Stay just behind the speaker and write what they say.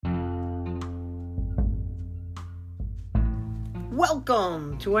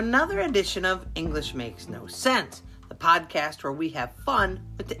Welcome to another edition of English Makes No Sense, the podcast where we have fun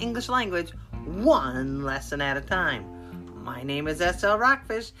with the English language one lesson at a time. My name is S.L.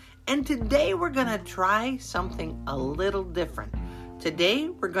 Rockfish, and today we're going to try something a little different. Today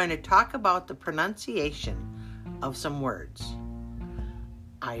we're going to talk about the pronunciation of some words.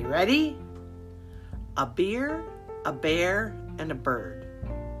 Are you ready? A beer, a bear, and a bird.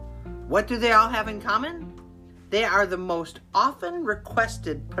 What do they all have in common? They are the most often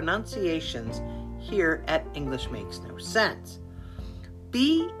requested pronunciations here at English Makes No Sense.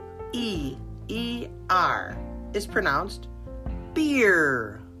 B-E-E-R is pronounced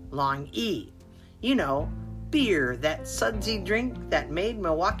beer, long E. You know, beer, that sudsy drink that made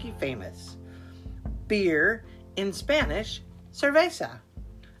Milwaukee famous. Beer, in Spanish, cerveza.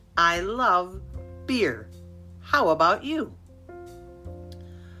 I love beer. How about you?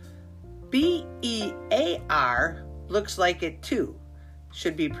 B-E-A-R looks like it too.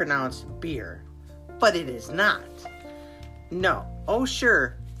 Should be pronounced beer, but it is not. No, oh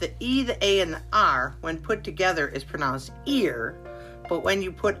sure, the E, the A, and the R when put together is pronounced ear, but when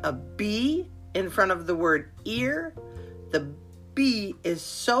you put a B in front of the word ear, the B is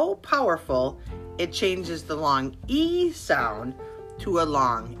so powerful it changes the long E sound to a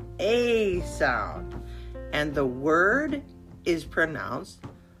long A sound, and the word is pronounced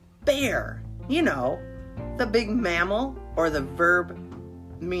bear. You know, the big mammal or the verb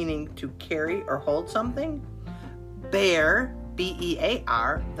meaning to carry or hold something. Bear,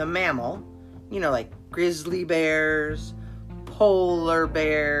 B-E-A-R, the mammal, you know, like grizzly bears, polar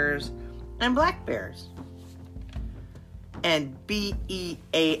bears, and black bears. And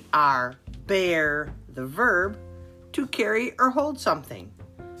B-E-A-R, bear, the verb, to carry or hold something.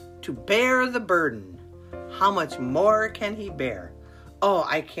 To bear the burden. How much more can he bear? Oh,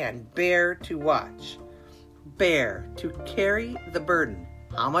 I can bear to watch. Bear, to carry the burden.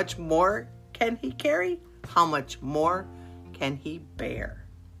 How much more can he carry? How much more can he bear?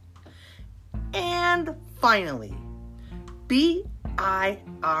 And finally, B-I-R-D,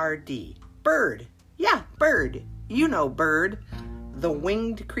 bird. Yeah, bird. You know bird, the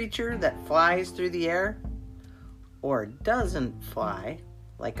winged creature that flies through the air or doesn't fly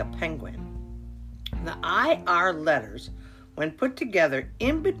like a penguin. The I-R letters, when put together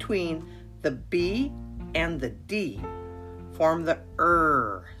in between the B and the D, form the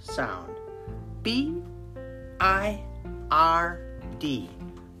sound. B-I-R-D.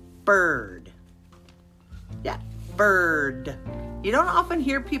 Bird. Yeah, bird. You don't often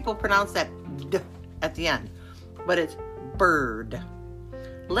hear people pronounce that D at the end, but it's bird.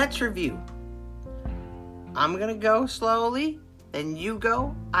 Let's review. I'm going to go slowly, then you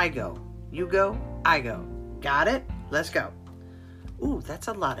go, I go. You go, I go. Got it? Let's go. Ooh, that's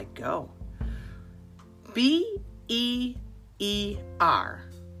a lot of go. B-E-E-R.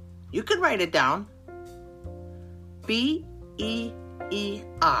 You could write it down. B-E-E-R.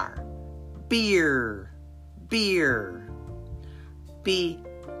 Beer. Beer. B-E-A-R.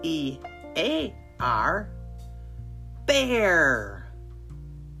 Bear.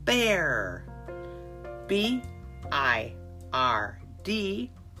 Bear. B-I-R-D.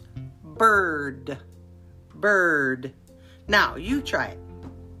 Bird. Bird. Now, you try it.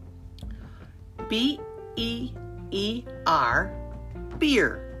 B-E-E-R,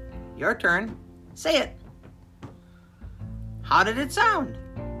 beer. Your turn. Say it. How did it sound?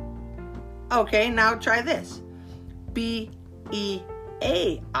 Okay, now try this. B-E-A-R,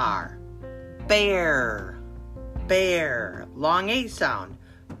 bear. Bear. Long A sound.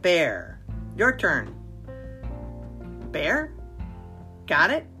 Bear. Your turn. Bear?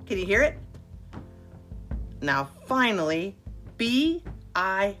 Got it? Can you hear it? Now, finally, B-I-R-D.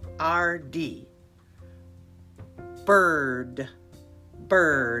 Bird.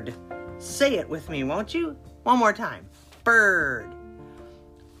 Bird. Say it with me, won't you? One more time. Bird.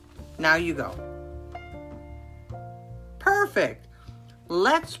 Now you go. Perfect.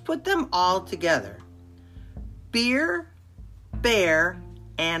 Let's put them all together. Beer, bear,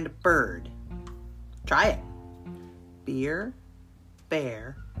 and bird. Try it. Beer,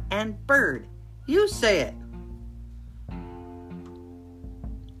 bear, and bird. You say it.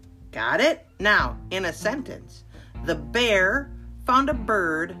 Got it? Now, in a sentence, the bear found a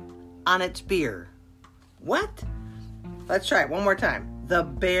bird on its beer. What? Let's try it one more time. The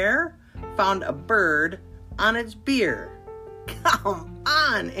bear found a bird on its beer. Come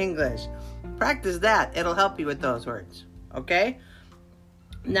on, English. Practice that. It'll help you with those words. Okay?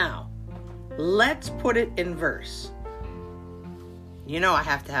 Now, let's put it in verse. You know I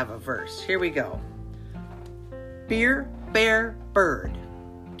have to have a verse. Here we go. Beer, bear, bird.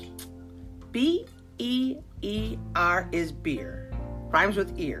 B B-E-E-R is beer. Rhymes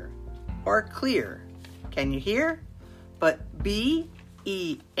with ear. Or clear. Can you hear? But B-E-A-R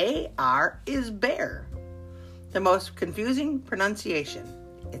is bear. The most confusing pronunciation.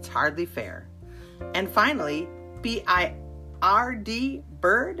 It's hardly fair. And finally, B-I-R-D,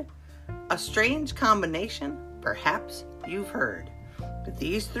 bird. A strange combination, perhaps you've heard. But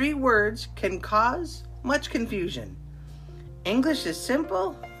these three words can cause much confusion. English is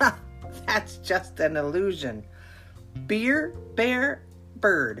simple? That's just an illusion. Beer, bear,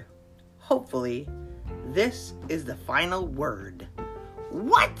 bird. Hopefully, this is the final word.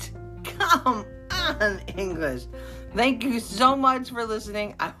 What? Come on, English. Thank you so much for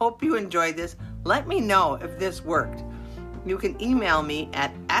listening. I hope you enjoyed this. Let me know if this worked. You can email me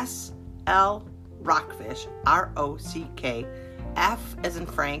at slrockfish, R-O-C-K, F as in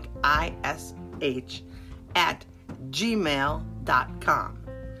Frank, I-S-H, at gmail.com.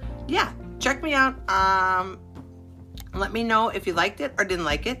 Yeah, check me out. Let me know if you liked it or didn't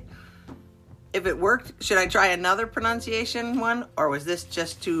like it. If it worked, should I try another pronunciation one, or was this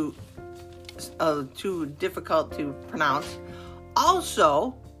just too difficult to pronounce?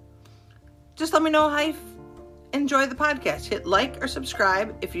 Also, just let me know how you enjoy the podcast. Hit like or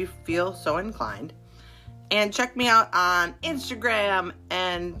subscribe if you feel so inclined. And check me out on Instagram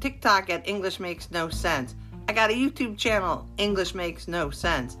and TikTok at English Makes No Sense. I got a YouTube channel, English Makes No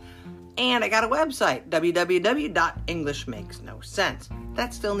Sense. And I got a website, www.englishmakesnosense.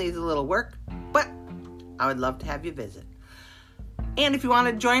 That still needs a little work, but I would love to have you visit. And if you want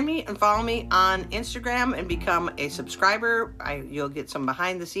to join me and follow me on Instagram and become a subscriber, you'll get some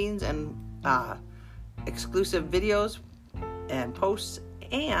behind the scenes and exclusive videos and posts,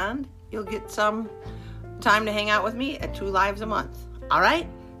 and you'll get some time to hang out with me at 2 lives a month. All right?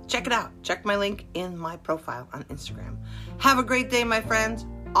 Check it out. Check my link in my profile on Instagram. Have a great day, my friends.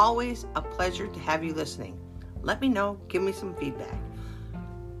 Always a pleasure to have you listening. Let me know. Give me some feedback.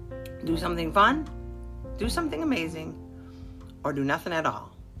 Do something fun. Do something amazing. Or do nothing at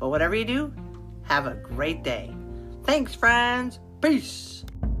all. But whatever you do, have a great day. Thanks, friends. Peace.